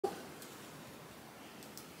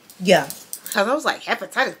Yeah. Cause I was like,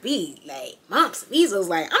 hepatitis B, like mumps, measles,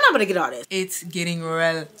 like I'm not gonna get all this. It's getting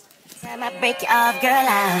real. Time I break you off, girl,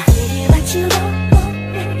 I'll give you what you want.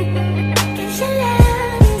 'Cause your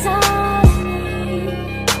love is all I need.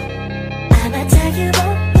 I'ma tell you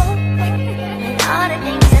both, and all the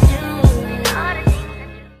things I do, and all the things I do.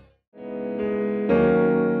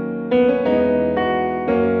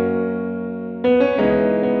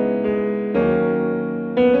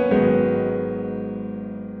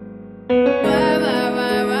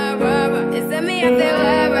 It's me up there,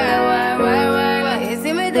 you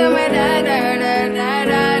see me do my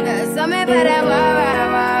da-da-da-da-da-da. So me better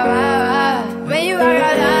when you walk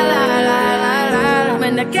out, la-la-la-la-la.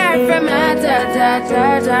 When the car from my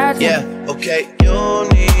da-da-da-da-da. Yeah, okay, you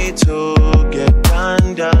need to get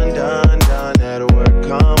done. That'll work,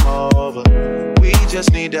 come over. We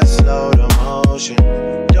just need to slow the motion.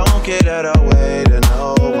 Don't get out of way to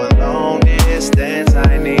no one. Long distance,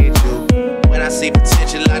 I need you. When I see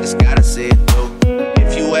potential, I just gotta see it through.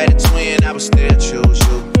 If you had a twin, I would still choose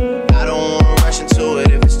you. I don't wanna rush into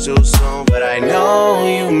it if it's too soon, but I know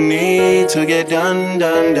you need to get done.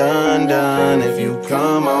 If you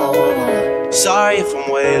come over. Sorry if I'm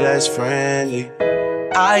way less friendly.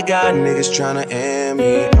 I got niggas tryna end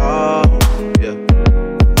me. Oh, yeah.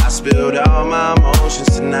 I spilled all my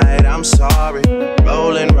emotions tonight. I'm sorry.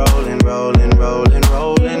 Rolling.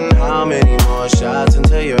 How many more shots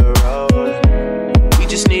until you're rolling? We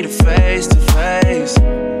just need a face to face.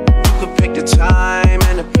 You could pick the time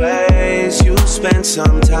and the place. You spend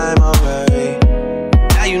some time away.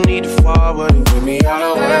 Now you need to forward and with me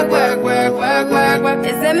all the work.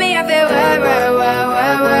 It's me up there,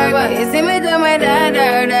 work. You see me do my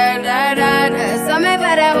da-da-da-da-da-da. So me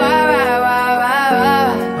better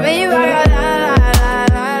when you walk out,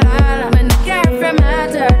 la-la-la-la-la. When the car from my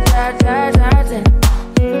da-da-da-da-da.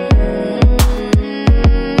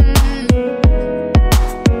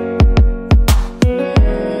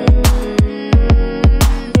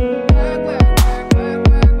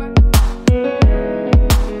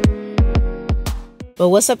 But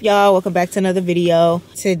what's up, y'all? Welcome back to another video.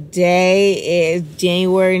 Today is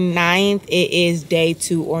January 9th. It is day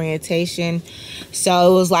 2 orientation.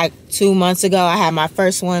 So it was like 2 months ago I had my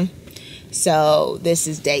first one. So this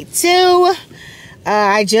is day 2.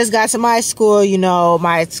 I just got to my school. You know,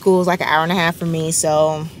 my school is like an hour and a half from me.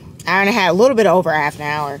 So hour and a half, a little bit over half an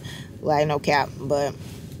hour. Like, no cap. But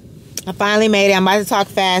I finally made it. I'm about to talk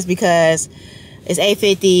fast because it's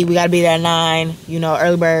 8:50. We got to be there at 9. You know,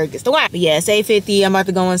 early bird gets the wine. But yeah, it's 8:50. I'm about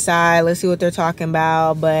to go inside. Let's see what they're talking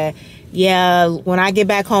about. But yeah, when I get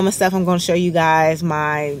back home and stuff, I'm going to show you guys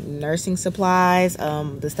my nursing supplies,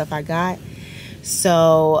 the stuff I got.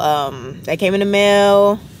 So they came in the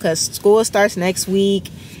mail because school starts next week.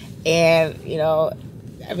 And, you know,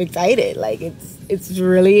 I'm excited. Like, it's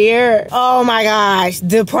really here. Oh my gosh.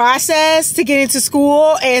 The process to get into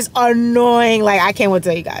school is annoying. Like, I can't wait to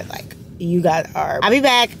tell you guys. Like, you guys are. I'll be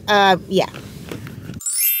back. Yeah.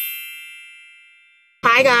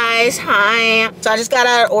 Hi guys. Hi. So I just got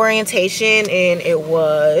out of orientation and it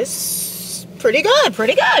was pretty good.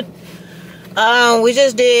 We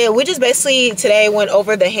just basically today went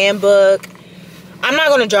over the handbook. I'm not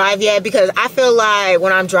gonna drive yet because I feel like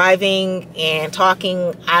when I'm driving and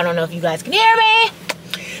talking, I don't know if you guys can hear me.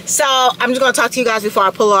 So I'm just gonna talk to you guys before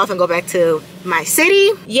I pull off and go back to my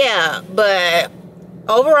city. Yeah, but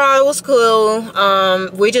overall it was cool.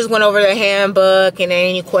 We just went over the handbook and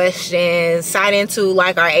any questions, sign into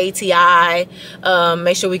like our ATI,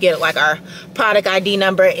 make sure we get like our product ID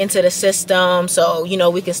number into the system so you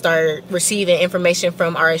know we can start receiving information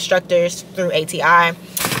from our instructors through ATI.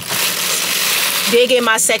 Did get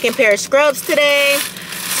my second pair of scrubs today.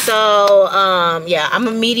 So yeah, I'm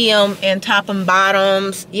a medium in top and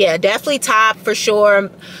bottoms. Yeah, definitely top for sure.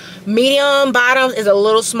 Medium bottoms is a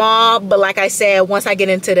little small, but like I said, once I get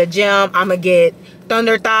into the gym, I'm gonna get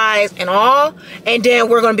thunder thighs and all, and then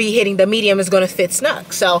we're gonna be hitting the medium. Is gonna fit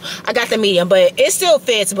snug. So I got the medium, but it still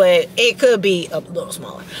fits, but it could be a little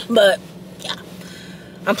smaller. But yeah,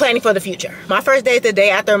 I'm planning for the future. My first day is the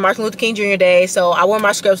day after Martin Luther King Jr. Day, so I wore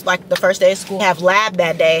my scrubs like the first day of school. I have lab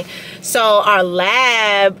that day, so our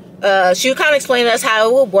lab, she kind of explained to us how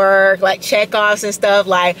it would work, like checkoffs and stuff.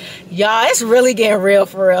 Like, y'all, it's really getting real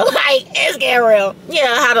for real. Like, it's getting real.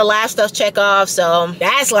 Yeah, how the lab stuff check off. So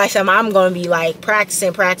that's like something I'm gonna be like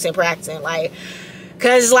practicing. Like,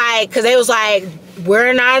 cause they was like,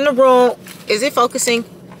 we're not in the room. Is it focusing?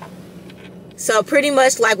 So pretty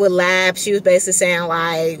much like with lab, she was basically saying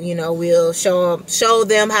like, you know, we'll show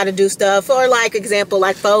them how to do stuff, or like example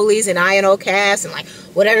like Foley's and INO cast and like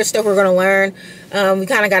whatever stuff we're gonna learn. We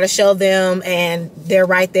kind of got to show them, and they're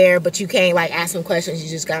right there, but you can't like ask them questions.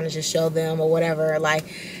 You just gotta just show them or whatever, like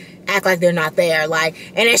act like they're not there. Like,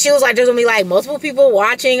 and then she was like, there's gonna be like multiple people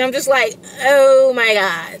watching. I'm just like, oh my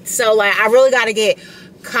god. So like I really got to get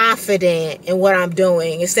confident in what I'm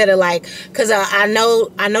doing, instead of like, because I know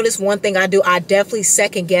this one thing I do, I definitely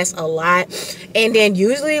second guess a lot, and then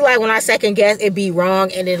usually like when I second guess it be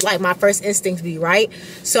wrong, and then like my first instincts be right.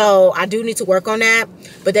 So I do need to work on that.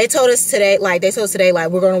 But they told us today like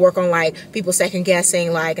we're going to work on like people second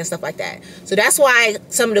guessing like and stuff like that. So that's why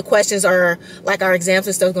some of the questions are like our exams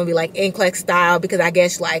and stuff is going to be like NCLEX style, because I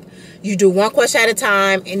guess like you do one question at a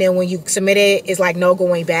time, and then when you submit it, it's like no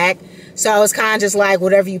going back. So it's kind of just like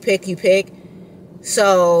whatever you pick, you pick.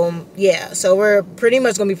 So yeah, so we're pretty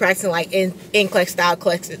much gonna be practicing like NCLEX style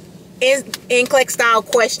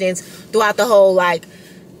questions throughout the whole like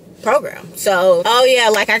program. So oh yeah,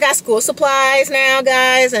 like I got school supplies now,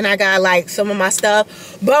 guys, and I got like some of my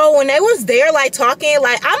stuff. But when they was there like talking,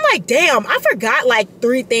 like I'm like, damn, I forgot like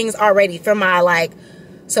 3 things already from my like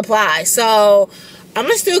supplies. So I'm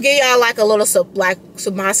gonna still give y'all like a little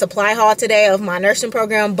my supply haul today of my nursing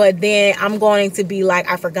program, but then I'm going to be like,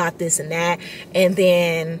 I forgot this and that, and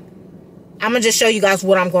then I'm gonna just show you guys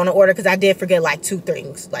what I'm going to order, because I did forget like 2 or 3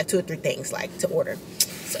 things like to order.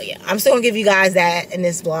 So yeah, I'm still gonna give you guys that in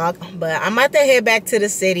this vlog, but I'm about to head back to the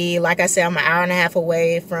city. Like I said, I'm an hour and a half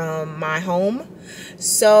away from my home,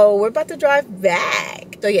 so we're about to drive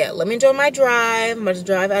back. So yeah, let me enjoy my drive. I'm about to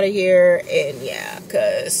drive out of here, and yeah,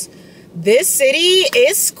 because this city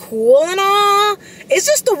is cool and all. It's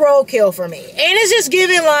just the roadkill for me. And it's just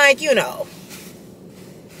giving like, you know,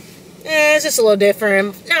 it's just a little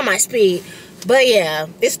different. Not my speed. But yeah,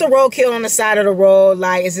 it's the roadkill on the side of the road.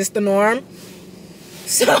 Like, is this the norm?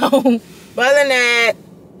 So, but other than that,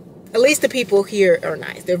 at least the people here are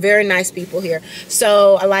nice. They're very nice people here.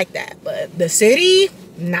 So I like that. But the city,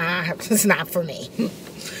 nah, it's not for me.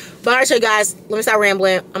 But alright, so guys, let me stop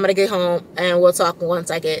rambling. I'm gonna get home and we'll talk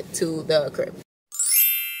once I get to the crib.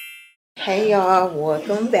 Hey y'all,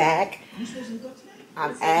 welcome back.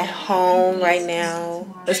 I'm at home right now.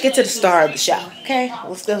 Let's get to the star of the show, okay?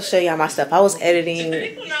 Let's go show y'all my stuff. I was editing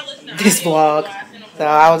this vlog,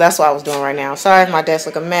 so that's what I was doing right now. Sorry if my desk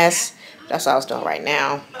look a mess. That's what I was doing right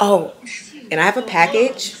now. Oh, and I have a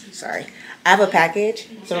package. Sorry, I have a package,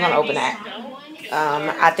 so I'm gonna open that.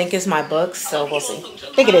 I think it's my books, so we'll see.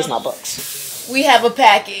 I think it is my books. We have a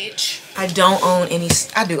package. I don't own any.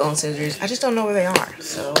 I do own scissors. I just don't know where they are.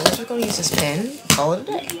 So we're just gonna use this pen. Call it a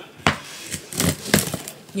day.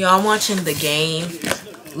 Yo, I'm watching The Game.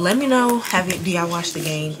 Let me know. Do y'all watch The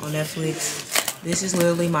Game on Netflix? This is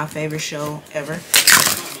literally my favorite show ever.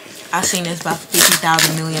 I've seen this about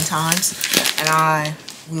 50,000 million times, and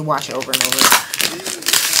we watch it over and over.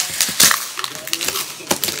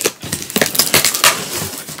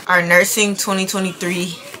 Our nursing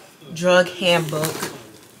 2023 drug handbook.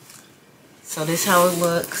 So this is how it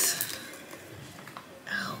looks.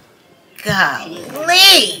 Oh, golly,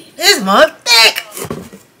 this mug thick.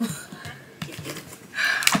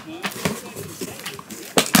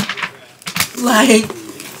 Like,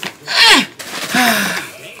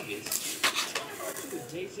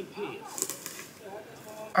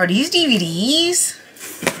 are these DVDs?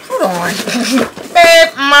 Hold on. Babe,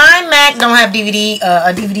 my Mac don't have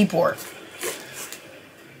a DVD port.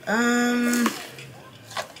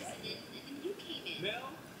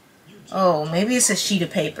 Oh, maybe it's a sheet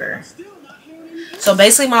of paper. So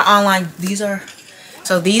basically these are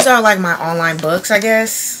like my online books, I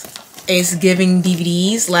guess. It's giving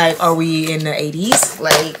DVDs, like, are we in the 80s?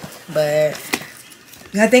 Like, but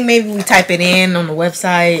I think maybe we type it in on the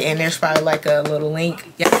website and there's probably like a little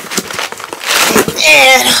link. Yeah.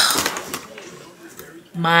 And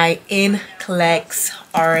my NCLEX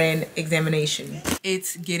RN examination.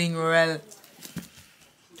 It's getting real.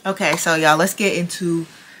 Okay, so y'all, let's get into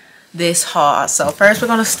this haul. So first we're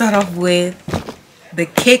gonna start off with the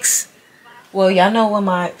kicks. Well, y'all know what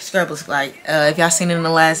my scrub looks like. If y'all seen it in the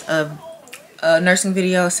last nursing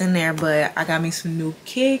video, it's in there, but I got me some new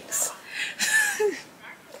kicks.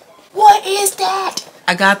 What is that?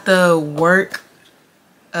 I got the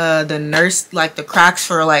nurse, like the Crocs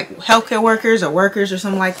for like healthcare workers or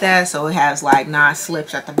something like that. So it has like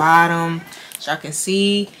non-slips at the bottom, so y'all can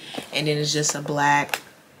see. And then it's just a black,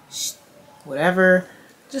 whatever,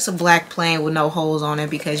 just a black plain with no holes on it,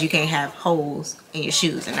 because you can't have holes in your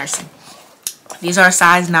shoes in nursing. These are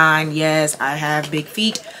size 9. Yes, I have big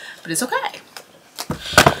feet, but it's okay.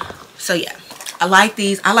 So yeah, I like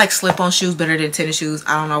these. I like slip-on shoes better than tennis shoes.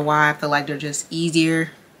 I don't know why. I feel like they're just easier.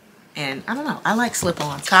 And I don't know. I like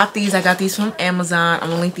slip-ons. Cop these. I got these from Amazon. I'm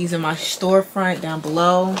going to link these in my storefront down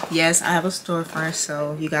below. Yes, I have a storefront.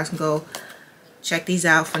 So you guys can go check these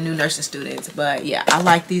out for new nursing students. But yeah, I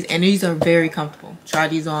like these. And these are very comfortable. Try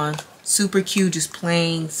these on. Super cute. Just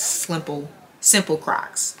plain, simple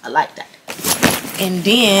Crocs. I like that. And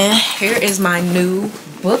then here is my new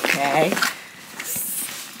book bag.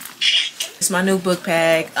 It's my new book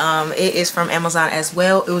bag. It is from Amazon as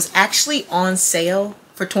well. It was actually on sale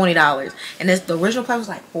for $20, and the original price was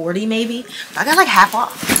like $40 maybe. I got like half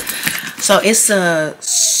off. So it's a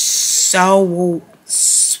sour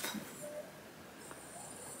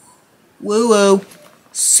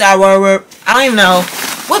I don't even know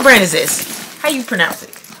what brand is this. How you pronounce it?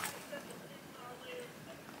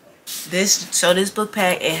 This book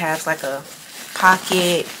bag, it has like a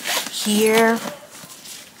pocket here.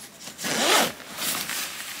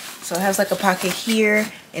 So it has like a pocket here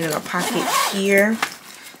and then a pocket here.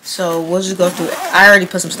 So we'll just go through it. I already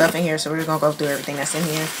put some stuff in here, so we're just gonna go through everything that's in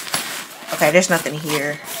here. Okay, there's nothing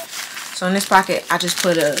here. So in this pocket, I just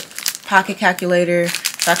put a pocket calculator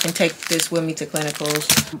so I can take this with me to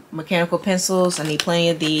clinicals. Mechanical pencils, I need plenty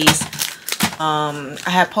of these. I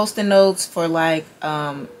have post-it notes for like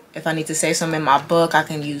if I need to say something in my book, I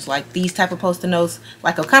can use like these type of post-it notes,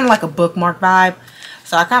 like a kind of like a bookmark vibe.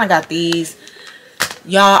 So I kind of got these.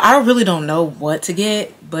 Y'all, I really don't know what to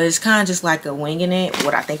get, but it's kind of just like a winging it,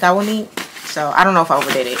 what I think I will need. So I don't know if I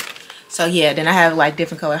overdid it. So yeah, then I have like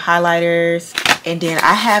different color highlighters, and then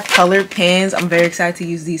I have colored pens. I'm very excited to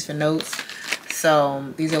use these for notes.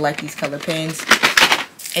 So these are like these color pens.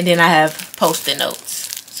 And then I have post-it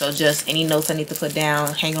notes. So just any notes I need to put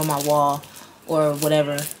down, hang on my wall, or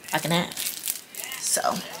whatever I can have. So,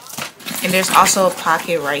 and there's also a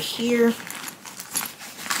pocket right here.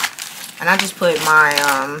 And I just put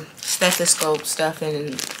my stethoscope stuff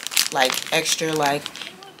in, like extra like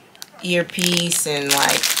earpiece and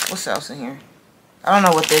like, what's else in here? I don't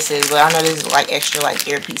know what this is, but I know this is like extra like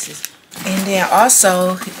earpieces. And then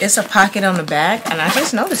also, it's a pocket on the back, and I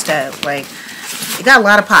just noticed that like it got a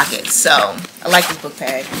lot of pockets. So I like this book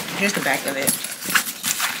bag. Here's the back of it.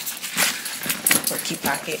 For a cute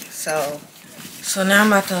pocket. So now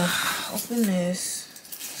I'm about to open this.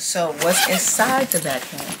 So what's inside the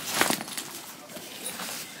backpack?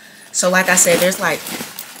 So like I said, there's like,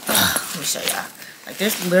 let me show y'all. Like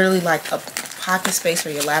there's literally like a pocket space for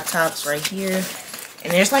your laptops right here.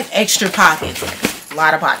 And there's like extra pockets. A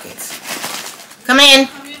lot of pockets. Come in.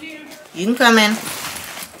 You can come in.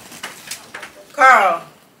 Carl,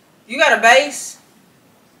 you got a base?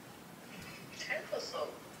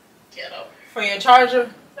 Ghetto. For your charger?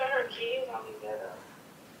 So her keys gonna be ghetto.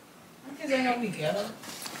 My kids ain't gonna be ghetto.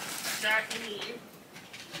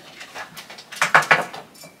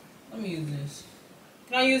 Let me use this.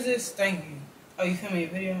 Can I use this? Thank you. Oh, you filming a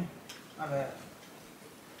video? My bad.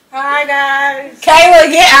 Hi guys. Kayla,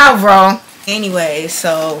 get out, bro. Anyway,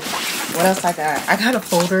 so what else I got? I got a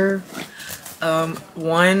folder.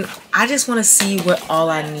 One, I just want to see what all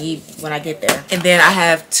I need when I get there. And then I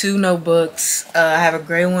have two notebooks. I have a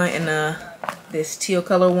gray one and this teal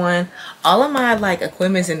color one. All of my like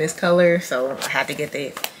equipment's in this color, so I had to get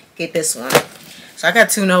this one. So I got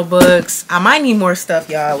two notebooks. I might need more stuff,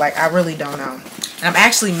 y'all. Like, I really don't know. And I'm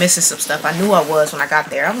actually missing some stuff. I knew I was when I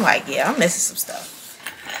got there. I'm like, yeah, I'm missing some stuff.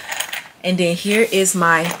 And then here is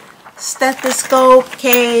my stethoscope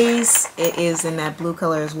case. It is in that blue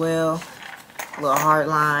color as well. Little heart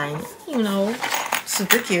line, you know,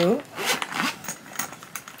 super cute.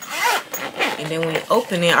 And then when you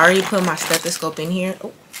open it, I already put my stethoscope in here.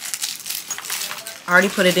 Oh. I already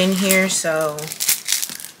put it in here, so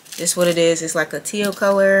this is what it is. It's like a teal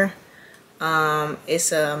color.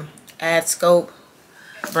 It's a AdScope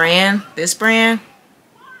brand. This brand,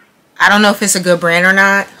 I don't know if it's a good brand or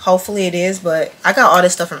not. Hopefully it is, but I got all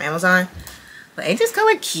this stuff from Amazon. But ain't this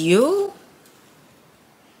color cute?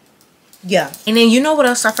 Yeah. And then you know what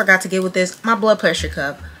else I forgot to get with this? My blood pressure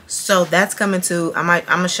cup. So that's coming too. I'm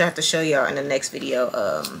gonna have to show y'all in the next video.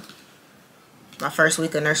 My first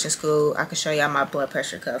week of nursing school, I can show y'all my blood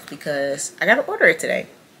pressure cuff because I gotta order it today.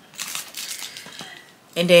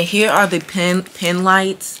 And then here are the pen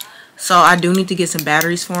lights. So I do need to get some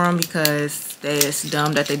batteries for them because it's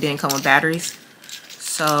dumb that they didn't come with batteries.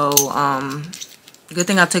 So good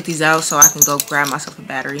thing I took these out so I can go grab myself a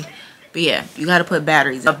battery. But yeah, you gotta put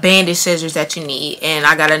batteries. A bandage scissors that you need, and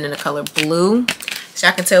I got it in the color blue. So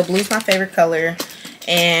I can tell blue's my favorite color.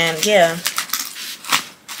 And yeah,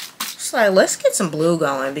 just like, let's get some blue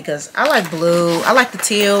going because I like blue. I like the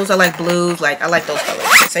teals. I like blues. Like, I like those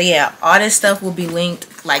colors. So yeah, all this stuff will be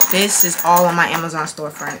linked. Like, this is all on my Amazon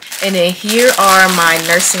storefront. And then here are my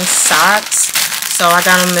nursing socks. So I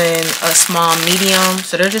got them in a small medium.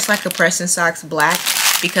 So they're just like compression socks, black,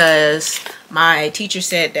 because my teacher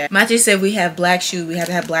said that. My teacher said we have black shoes, we have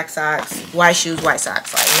to have black socks, white shoes, white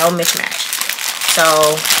socks, like no mismatch. So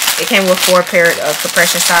it came with 4 pairs of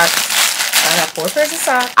compression socks. I got 4 pairs of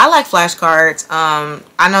socks. I like flashcards.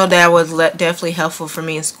 I know that was definitely helpful for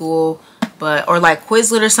me in school, but or like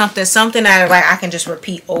Quizlet or something that like I can just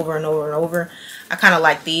repeat over and over and over. I kind of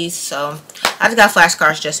like these, so I just got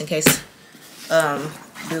flashcards just in case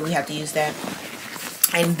we have to use that.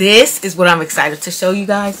 And this is what I'm excited to show you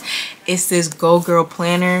guys. It's this Go Girl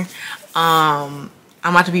planner. I'm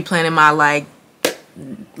about to be planning my like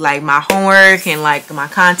my homework and like my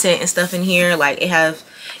content and stuff in here. Like, it has,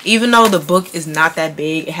 even though the book is not that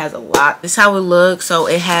big, it has a lot. This is how it looks. So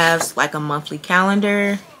it has like a monthly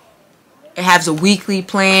calendar, it has a weekly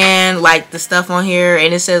plan, like the stuff on here,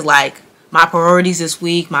 and it says like my priorities this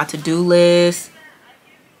week, my to-do list,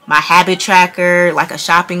 my habit tracker, like a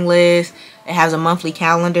shopping list. It has a monthly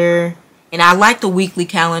calendar, and I like the weekly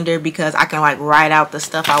calendar because I can like write out the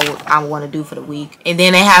stuff I want to do for the week. And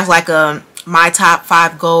then it has like my top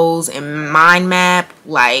 5 goals and mind map,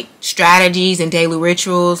 like strategies and daily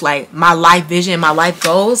rituals, like my life vision, my life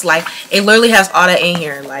goals. Like, it literally has all that in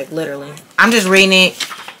here, like literally. I'm just reading it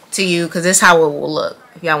to you because this is how it will look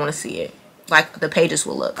if y'all want to see it. Like, the pages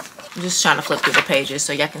will look. I'm just trying to flip through the pages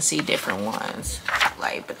so y'all can see different ones.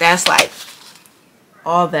 Like, but that's like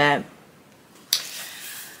all that.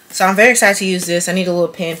 So I'm very excited to use this. I need a little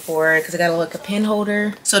pen for it because I got like a pen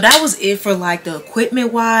holder. So that was it for like the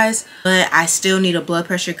equipment wise, but I still need a blood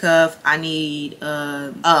pressure cuff. I need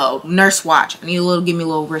a nurse watch. I need give me a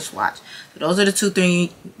little wristwatch. So those are the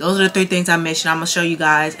 3 things I mentioned. I'm gonna show you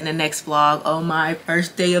guys in the next vlog on my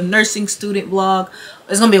first day of nursing student vlog.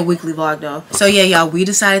 It's gonna be a weekly vlog though. So yeah, y'all, we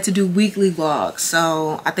decided to do weekly vlogs.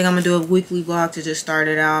 So I think I'm gonna do a weekly vlog to just start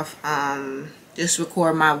it off. Just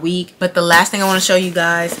record my week. But the last thing I want to show you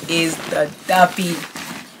guys is the Duppy.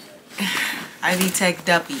 IV Tech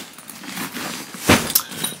Duppy.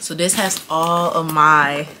 So this has all of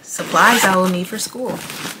my supplies I will need for school.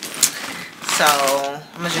 So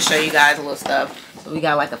I'm gonna just show you guys a little stuff. So we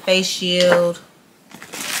got like a face shield.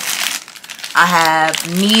 I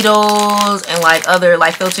have needles and like other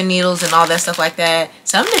like filter needles and all that stuff like that.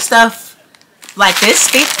 Some of this stuff, like this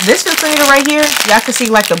filter needle right here, y'all can see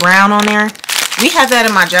like the brown on there. We have that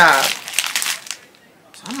in my job.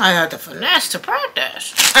 So I might have to finesse to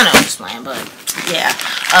practice. I know I'm just playing, but yeah.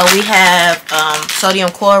 We have sodium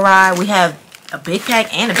chloride. We have a big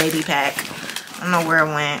pack and a baby pack. I don't know where it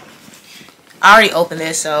went. I already opened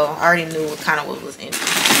this, so I already knew what was in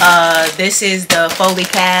it. This is the Foley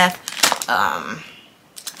calf. I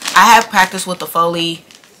have practiced with the Foley.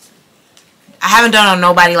 I haven't done it on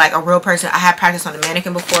nobody, like a real person. I have practiced on a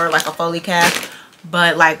mannequin before, like a Foley calf.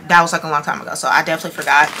 But like that was like a long time ago, so I definitely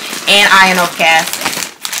forgot. And INO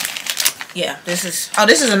calf. Yeah, this is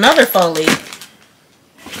another Foley.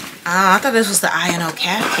 I thought this was the INO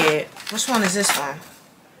calf kit. Which one is this one?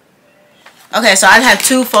 Okay, so I have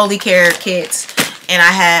 2 Foley care kits, and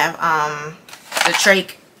I have the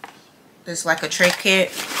trach. This is like a trach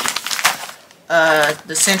kit.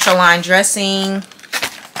 The central line dressing.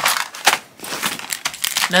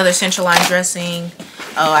 Another central line dressing.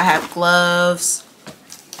 Oh, I have gloves.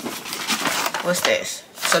 What's this?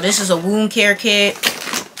 So this is a wound care kit.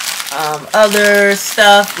 Other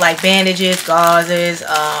stuff like bandages, gauzes,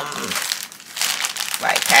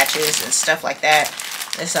 like patches and stuff like that.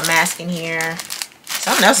 There's a mask in here.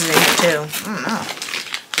 Something else is in here too. I don't know.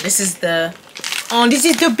 This is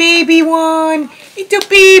the baby one. It's the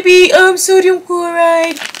baby sodium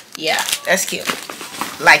chloride. Yeah, that's cute.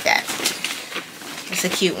 Like that. It's a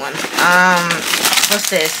cute one.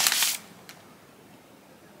 What's this?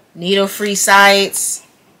 Needle-free sites.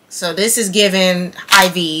 So this is given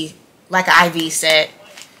IV, like an IV set.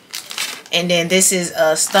 And then this is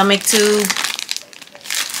a stomach tube.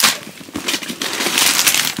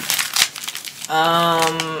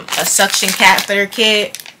 A suction catheter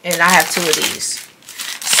kit. And I have 2 of these.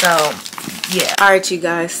 So yeah. Alright, you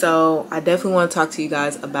guys, so I definitely want to talk to you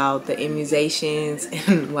guys about the immunizations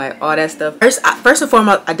and like all that stuff. First and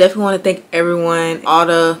foremost, I definitely want to thank everyone, all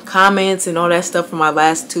the comments and all that stuff from my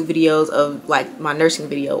last 2 videos of like my nursing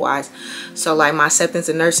video wise. So like my acceptance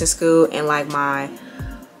in nursing school and like my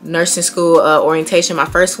nursing school orientation, my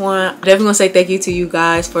first one. I'm definitely gonna say thank you to you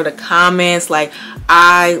guys for the comments. Like,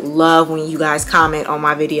 I love when you guys comment on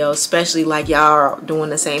my videos, especially like y'all are doing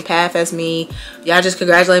the same path as me. Y'all just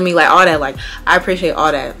congratulate me, like all that. Like, I appreciate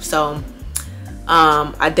all that. So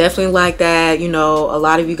I definitely like that. You know, a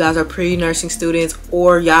lot of you guys are pre-nursing students,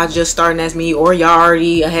 or y'all just starting as me, or y'all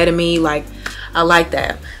already ahead of me. Like, I like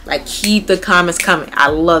that. Like, keep the comments coming. I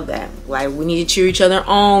love that. Like, we need to cheer each other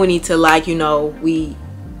on. We need to, like, you know, we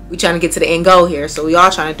trying to get to the end goal here, so we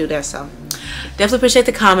all trying to do that. So definitely appreciate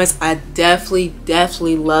the comments. I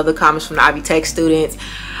definitely love the comments from the Ivy Tech students.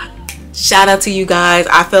 Shout out to you guys.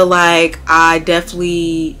 I feel like I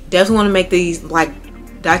definitely want to make these, like,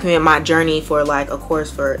 document my journey for, like, of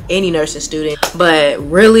course, for any nursing student, but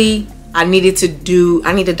really I need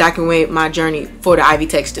to document my journey for the Ivy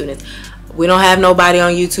Tech students. We don't have nobody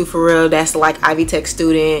on YouTube for real that's like Ivy Tech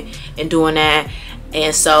student and doing that,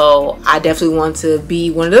 and so I definitely want to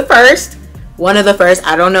be one of the first.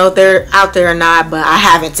 I don't know if they're out there or not, but I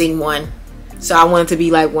haven't seen one. So I wanted to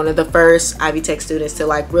be like one of the first Ivy Tech students to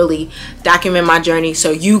like really document my journey,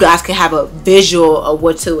 so you guys can have a visual of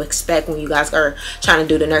what to expect when you guys are trying to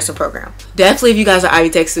do the nursing program. Definitely, if you guys are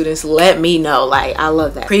Ivy Tech students, let me know. Like, I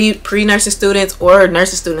love that. Pre-nursing students or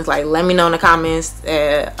nursing students, like, let me know in the comments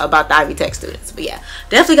about the Ivy Tech students. But yeah,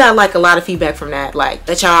 definitely got like a lot of feedback from that, like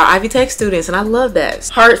that y'all are Ivy Tech students, and I love that.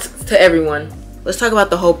 Hearts to everyone. Let's talk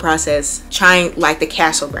about the whole process, trying like the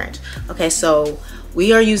Castle branch. Okay, so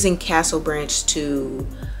we are using Castle Branch to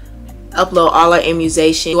upload all our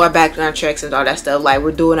immunization, do our background checks and all that stuff. Like,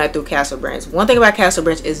 we're doing that through Castle Branch. One thing about Castle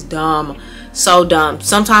Branch is dumb, so dumb.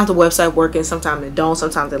 Sometimes the website working, sometimes it don't.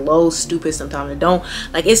 Sometimes it loads stupid, sometimes it don't.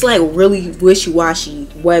 Like, it's like really wishy-washy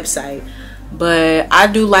website. But I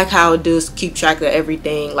do like how it does keep track of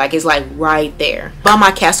everything. Like, it's like right there. About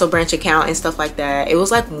my Castle Branch account and stuff like that, it was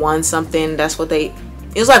like $1 something. That's what they...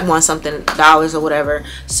 It was like $1 something or whatever.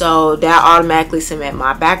 So that automatically submit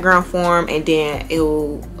my background form, and then it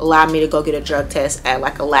will allow me to go get a drug test at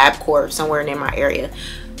like a LabCorp somewhere near my area.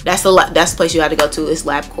 That's the place you have to go to, is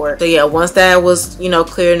LabCorp. So yeah, once that was, you know,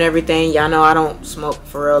 clear and everything, y'all know I don't smoke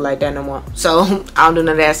for real like that no more. So I don't do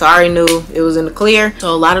none of that. So I already knew it was in the clear.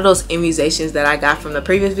 So a lot of those immunizations that I got from the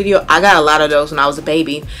previous video, I got a lot of those when I was a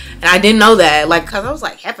baby, and I didn't know that. Like, cause I was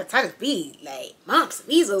like, hepatitis B, like mumps,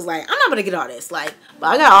 measles, like I'm not gonna get all this. Like, but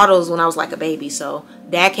I got all those when I was like a baby, so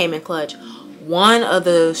that came in clutch. One of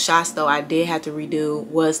the shots though I did have to redo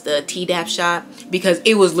was the Tdap shot, because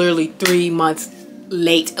it was literally 3 months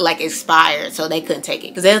late, like expired, so they couldn't take it,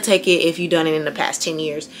 because they'll take it if you've done it in the past 10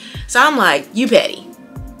 years. So I'm like, you petty,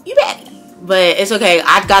 but it's okay.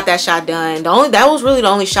 I got that shot done. That was really the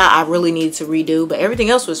only shot I really needed to redo, but everything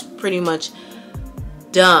else was pretty much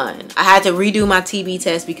done. I had to redo my TB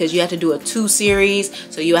test, because you have to do a 2 series,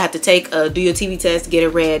 so you have to take do your TB test, get it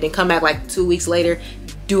read, and come back like 2 weeks later,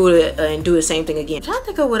 do it and do the same thing again. I'm trying to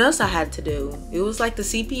think of what else I had to do. It was like the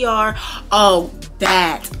CPR. Oh,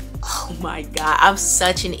 that. Oh my god, I'm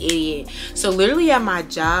such an idiot. So literally at my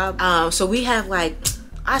job, so we have like,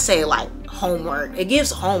 I say like homework. It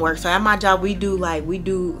gives homework. So at my job we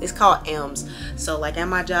do it's called M's. So like at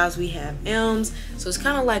my jobs we have M's. So it's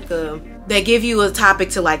kind of like they give you a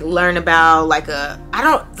topic to like learn about, like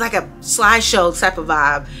like a slideshow type of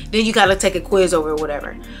vibe. Then you gotta take a quiz over or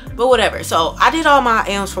whatever. But whatever. So I did all my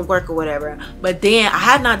M's for work or whatever. But then I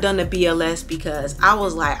had not done the BLS, because I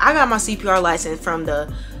was like, I got my CPR license from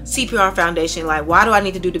the CPR Foundation. Like, why do I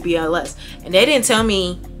need to do the BLS? And they didn't tell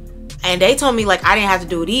me, and they told me like I didn't have to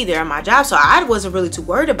do it either at my job, so I wasn't really too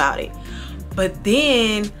worried about it. But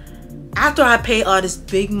then after I paid all this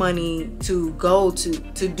big money to go to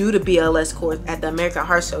do the BLS course at the American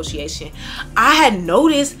Heart Association, I had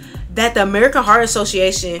noticed that the American Heart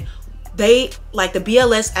Association, they like the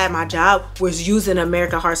BLS at my job was using the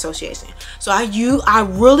American Heart Association. So I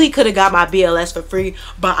really could have got my BLS for free,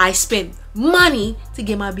 but I spent money to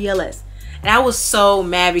get my BLS. And I was so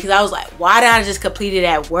mad, because I was like, why did I just complete it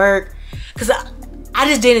at work? Because I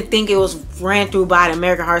just didn't think it was ran through by the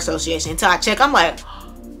American Heart Association until I checked. I'm like,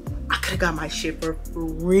 I could have got my shit for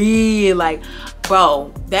free. Like,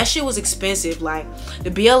 bro, that shit was expensive. Like, the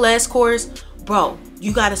BLS course, bro,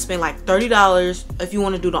 you gotta spend like $30 if you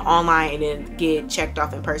want to do the online and then get checked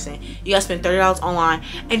off in person. You gotta spend $30 online,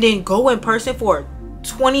 and then go in person for a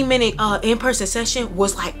 20-minute in-person session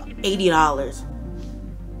was like $80.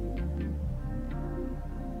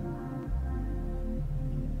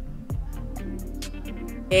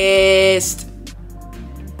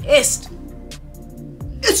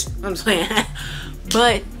 I'm saying.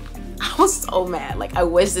 But I was so mad. Like, I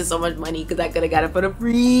wasted so much money, because I could have got it for the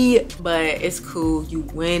free. But it's cool. You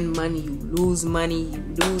win money, you lose money, you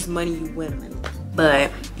lose money, you win money.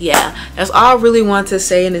 But yeah, that's all I really want to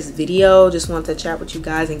say in this video. Just want to chat with you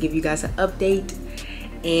guys and give you guys an update.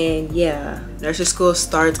 And yeah, nursery school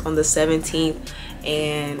starts on the 17th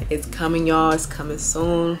and it's coming, y'all. It's coming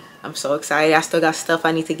soon. I'm so excited. I still got stuff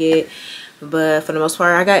I need to get, but for the most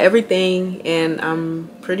part I got everything and I'm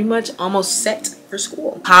pretty much almost set for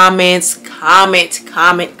school. Comments,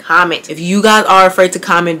 comment. If you guys are afraid to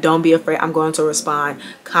comment, don't be afraid. I'm going to respond.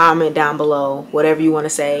 Comment down below whatever you want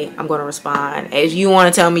to say. I'm going to respond. If you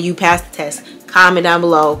want to tell me you passed the test, comment down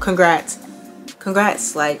below. Congrats.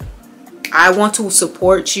 Like, I want to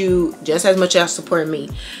support you just as much as you support me.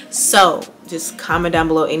 So just comment down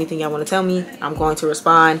below anything y'all want to tell me. I'm going to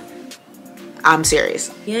respond. I'm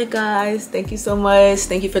serious. Yeah, guys, thank you so much.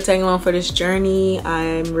 Thank you for tagging along for this journey.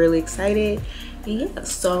 I'm really excited. Yeah,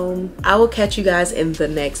 so I will catch you guys in the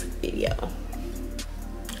next video.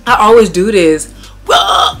 I always do this.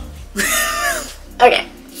 Okay,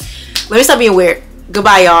 let me stop being weird.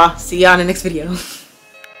 Goodbye, y'all. See y'all in the next video.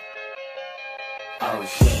 Oh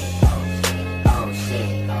shit.